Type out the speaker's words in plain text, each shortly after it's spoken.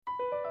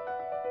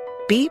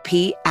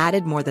BP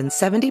added more than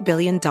 $70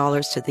 billion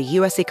to the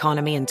U.S.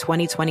 economy in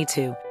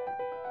 2022.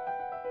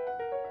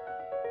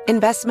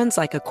 Investments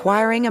like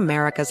acquiring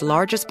America's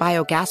largest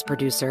biogas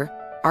producer,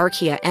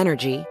 Archaea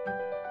Energy,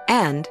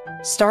 and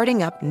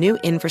starting up new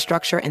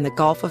infrastructure in the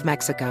Gulf of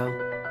Mexico.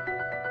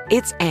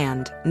 It's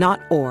and,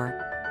 not or.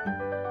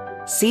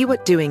 See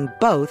what doing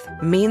both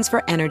means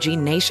for energy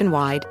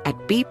nationwide at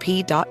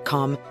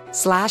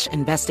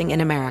bp.com/investing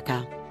in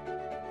America.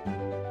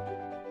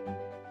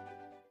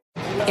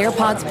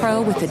 AirPods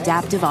Pro with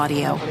adaptive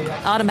audio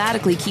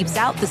automatically keeps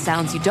out the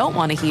sounds you don't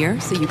want to hear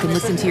so you can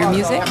listen to your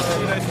music,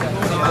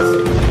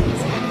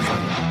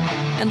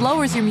 and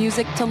lowers your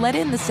music to let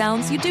in the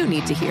sounds you do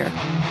need to hear.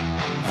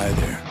 Hi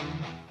there.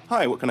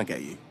 Hi, what can I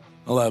get you?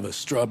 I'll have a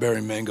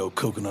strawberry mango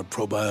coconut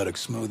probiotic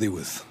smoothie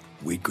with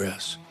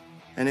wheatgrass.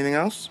 Anything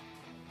else?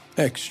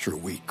 Extra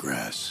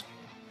wheatgrass.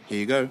 Here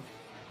you go.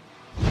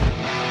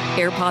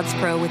 AirPods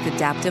Pro with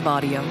adaptive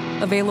audio.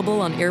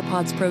 Available on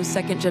AirPods Pro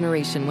 2nd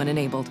generation when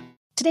enabled.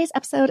 Today's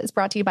episode is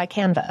brought to you by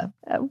Canva.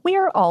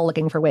 We're all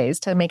looking for ways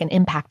to make an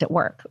impact at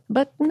work,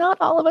 but not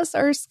all of us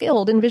are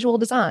skilled in visual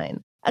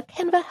design.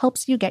 Canva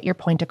helps you get your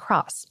point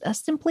across,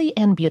 simply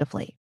and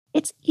beautifully.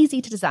 It's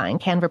easy to design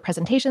Canva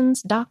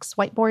presentations, docs,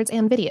 whiteboards,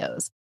 and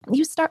videos.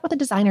 You start with a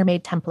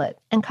designer-made template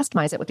and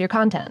customize it with your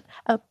content.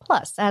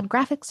 Plus, add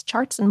graphics,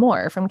 charts, and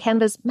more from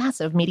Canva's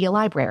massive media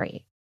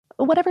library.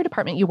 Whatever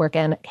department you work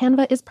in,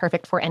 Canva is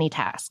perfect for any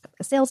task.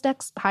 Sales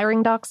decks,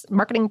 hiring docs,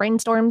 marketing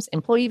brainstorms,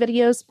 employee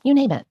videos, you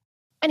name it.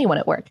 Anyone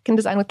at work can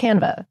design with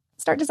Canva.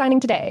 Start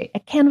designing today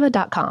at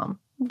canva.com.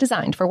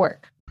 Designed for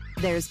work.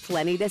 There's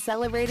plenty to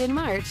celebrate in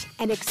March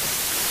and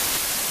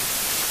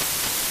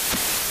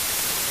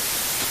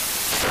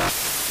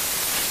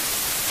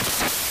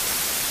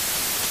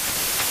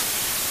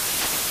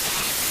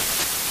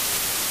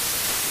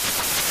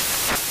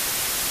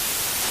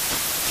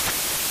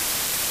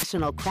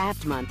National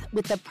Craft Month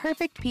with the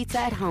perfect pizza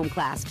at home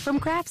class from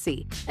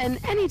Craftsy. And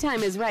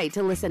anytime is right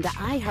to listen to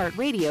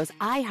iHeartRadio's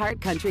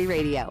iHeartCountry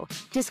Radio.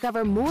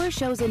 Discover more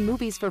shows and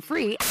movies for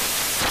free.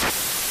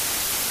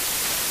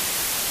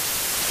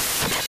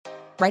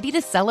 Ready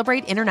to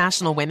celebrate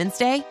International Women's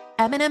Day?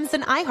 M&M's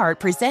and iHeart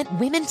present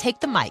Women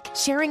Take the Mic,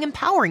 sharing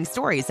empowering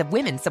stories of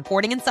women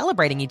supporting and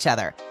celebrating each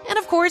other. And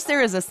of course,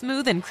 there is a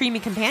smooth and creamy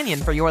companion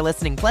for your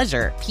listening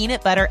pleasure,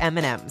 peanut butter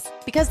M&M's.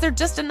 Because they're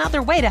just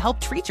another way to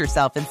help treat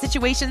yourself in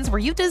situations where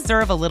you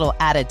deserve a little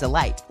added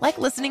delight, like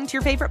listening to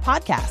your favorite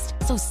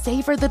podcast. So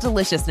savor the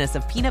deliciousness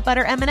of peanut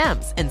butter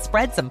M&M's and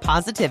spread some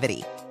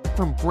positivity.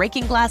 From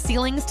breaking glass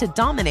ceilings to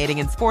dominating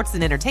in sports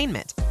and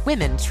entertainment,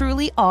 women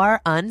truly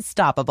are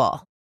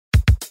unstoppable.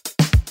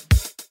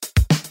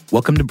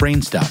 Welcome to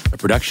Brain Stuff, a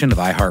production of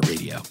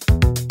iHeartRadio.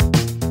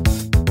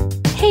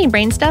 Hey,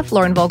 Brain Stuff,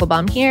 Lauren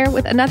Vogelbaum here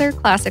with another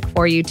classic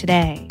for you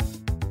today.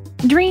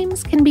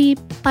 Dreams can be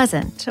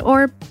pleasant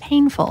or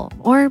painful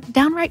or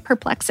downright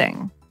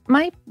perplexing.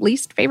 My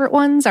least favorite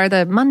ones are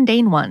the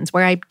mundane ones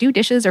where I do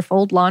dishes or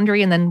fold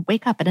laundry and then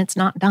wake up and it's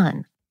not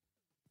done.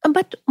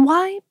 But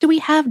why do we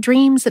have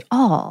dreams at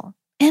all?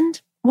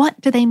 And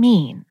what do they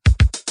mean?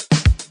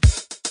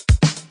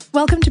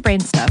 Welcome to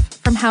Brain Stuff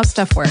from How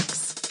Stuff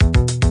Works.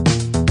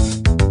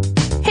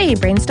 Hey,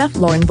 Brain Stuff,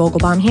 Lauren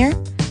Vogelbaum here.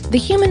 The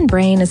human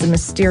brain is a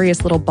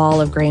mysterious little ball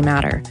of gray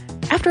matter.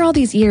 After all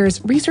these years,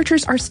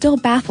 researchers are still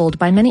baffled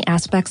by many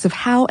aspects of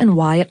how and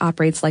why it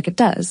operates like it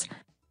does.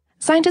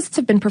 Scientists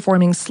have been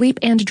performing sleep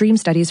and dream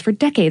studies for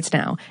decades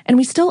now, and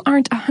we still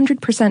aren't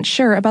 100%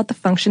 sure about the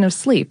function of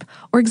sleep,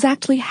 or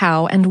exactly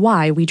how and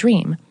why we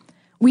dream.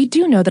 We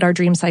do know that our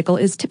dream cycle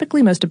is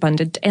typically most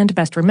abundant and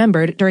best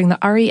remembered during the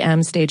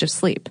REM stage of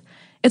sleep.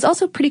 It's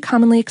also pretty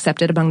commonly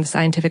accepted among the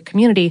scientific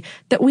community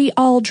that we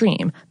all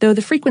dream, though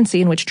the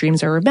frequency in which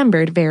dreams are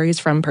remembered varies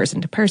from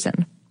person to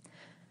person.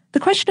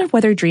 The question of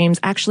whether dreams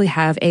actually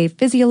have a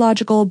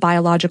physiological,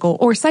 biological,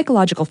 or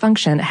psychological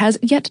function has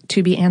yet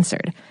to be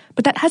answered,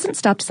 but that hasn't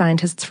stopped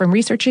scientists from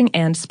researching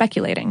and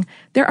speculating.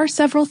 There are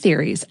several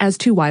theories as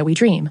to why we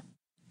dream.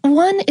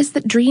 One is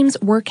that dreams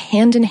work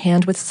hand in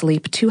hand with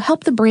sleep to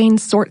help the brain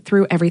sort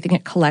through everything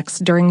it collects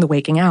during the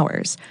waking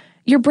hours.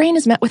 Your brain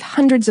is met with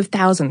hundreds of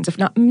thousands, if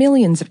not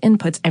millions, of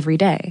inputs every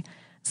day.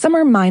 Some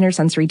are minor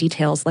sensory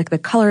details, like the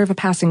color of a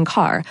passing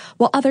car,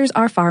 while others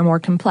are far more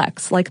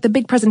complex, like the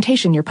big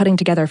presentation you're putting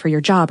together for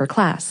your job or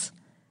class.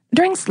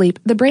 During sleep,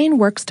 the brain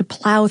works to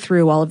plow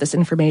through all of this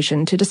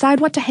information to decide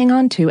what to hang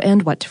on to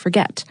and what to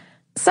forget.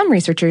 Some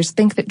researchers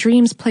think that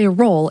dreams play a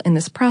role in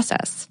this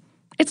process.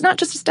 It's not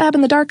just a stab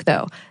in the dark,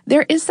 though.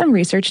 There is some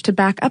research to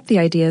back up the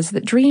ideas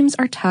that dreams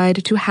are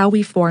tied to how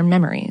we form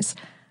memories.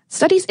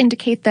 Studies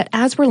indicate that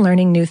as we're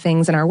learning new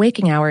things in our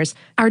waking hours,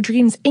 our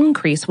dreams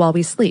increase while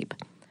we sleep.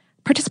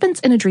 Participants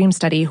in a dream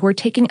study who were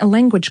taking a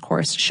language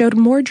course showed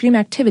more dream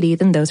activity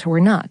than those who were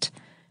not.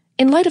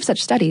 In light of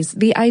such studies,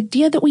 the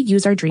idea that we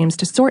use our dreams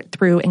to sort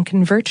through and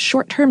convert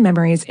short-term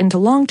memories into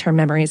long-term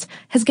memories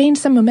has gained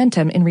some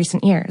momentum in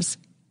recent years.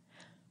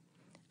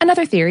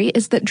 Another theory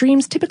is that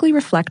dreams typically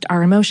reflect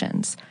our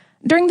emotions.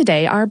 During the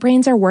day, our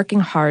brains are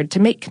working hard to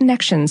make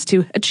connections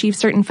to achieve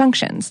certain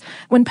functions.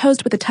 When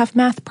posed with a tough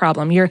math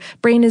problem, your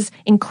brain is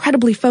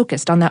incredibly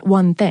focused on that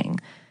one thing.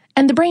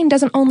 And the brain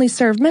doesn't only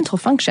serve mental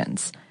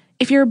functions.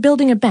 If you're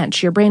building a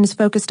bench, your brain is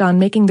focused on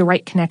making the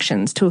right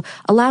connections to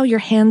allow your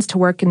hands to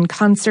work in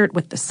concert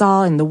with the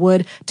saw and the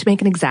wood to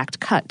make an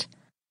exact cut.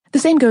 The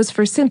same goes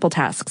for simple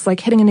tasks like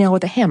hitting a nail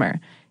with a hammer.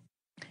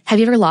 Have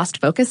you ever lost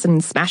focus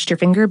and smashed your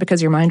finger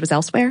because your mind was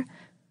elsewhere?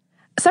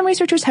 Some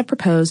researchers have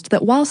proposed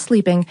that while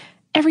sleeping,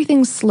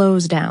 everything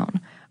slows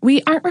down.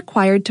 We aren't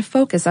required to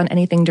focus on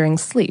anything during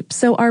sleep,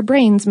 so our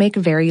brains make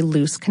very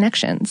loose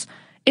connections.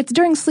 It's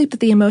during sleep that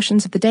the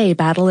emotions of the day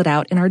battle it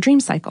out in our dream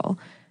cycle.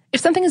 If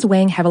something is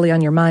weighing heavily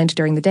on your mind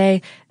during the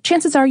day,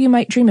 chances are you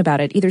might dream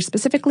about it either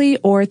specifically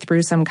or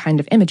through some kind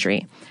of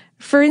imagery.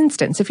 For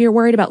instance, if you're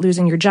worried about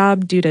losing your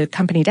job due to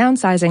company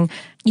downsizing,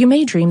 you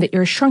may dream that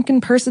you're a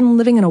shrunken person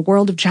living in a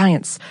world of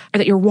giants, or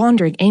that you're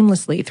wandering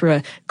aimlessly through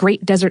a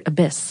great desert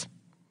abyss.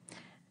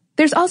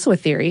 There's also a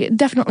theory,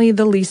 definitely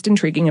the least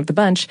intriguing of the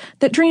bunch,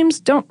 that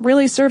dreams don't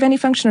really serve any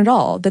function at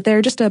all, that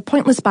they're just a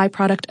pointless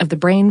byproduct of the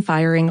brain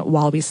firing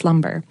while we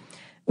slumber.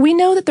 We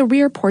know that the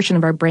rear portion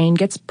of our brain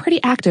gets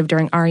pretty active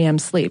during REM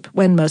sleep,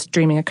 when most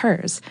dreaming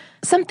occurs.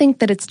 Some think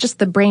that it's just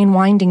the brain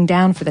winding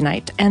down for the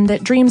night, and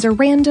that dreams are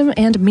random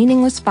and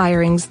meaningless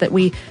firings that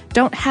we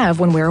don't have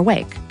when we're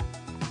awake.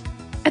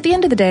 At the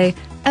end of the day,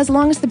 as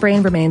long as the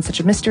brain remains such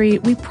a mystery,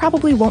 we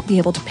probably won't be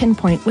able to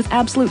pinpoint with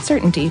absolute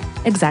certainty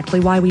exactly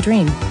why we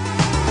dream.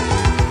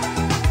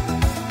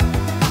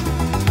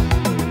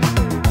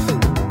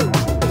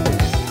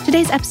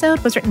 Today's episode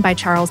was written by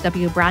Charles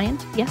W.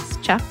 Bryant, yes,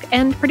 Chuck,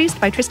 and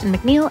produced by Tristan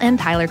McNeil and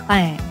Tyler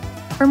Klang.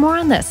 For more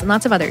on this and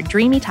lots of other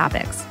dreamy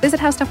topics, visit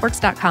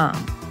howstuffworks.com.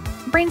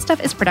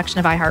 Brainstuff is a production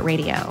of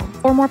iHeartRadio.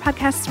 For more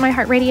podcasts from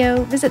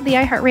iHeartRadio, visit the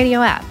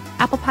iHeartRadio app,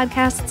 Apple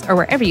Podcasts, or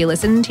wherever you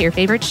listen to your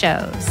favorite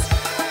shows.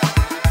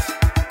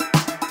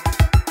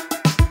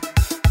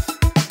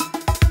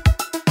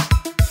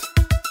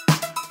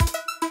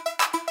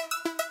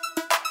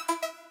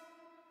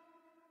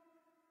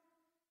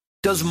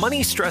 Does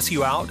money stress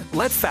you out?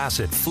 Let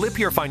Facet flip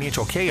your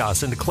financial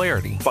chaos into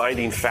clarity.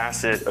 Finding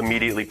Facet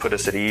immediately put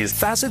us at ease.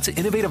 Facet's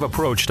innovative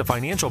approach to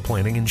financial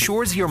planning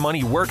ensures your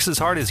money works as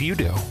hard as you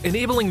do,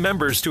 enabling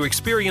members to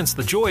experience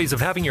the joys of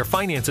having your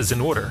finances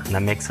in order. And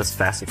that makes us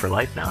Facet for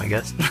life now, I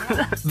guess.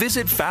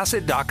 Visit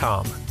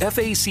Facet.com,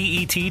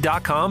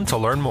 FACET.com to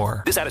learn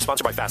more. This ad is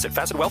sponsored by Facet.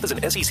 Facet Wealth is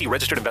an SEC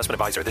registered investment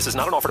advisor. This is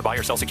not an offer to buy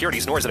or sell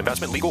securities, nor is it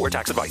investment, legal, or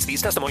tax advice.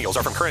 These testimonials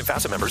are from current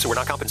Facet members who are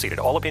not compensated.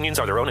 All opinions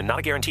are their own and not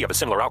a guarantee of a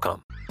similar outcome.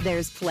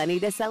 There's plenty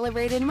to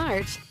celebrate in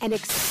March and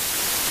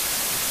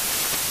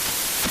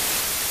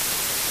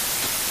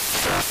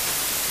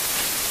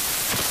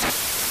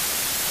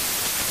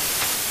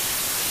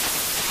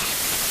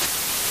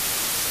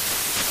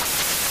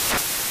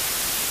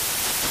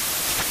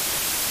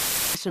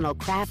National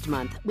Craft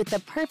Month with the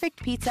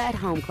perfect pizza at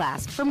home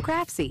class from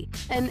Craftsy.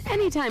 And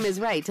anytime is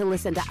right to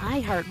listen to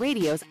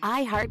iHeartRadio's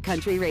iHeart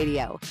Country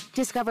Radio.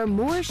 Discover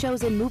more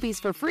shows and movies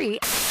for free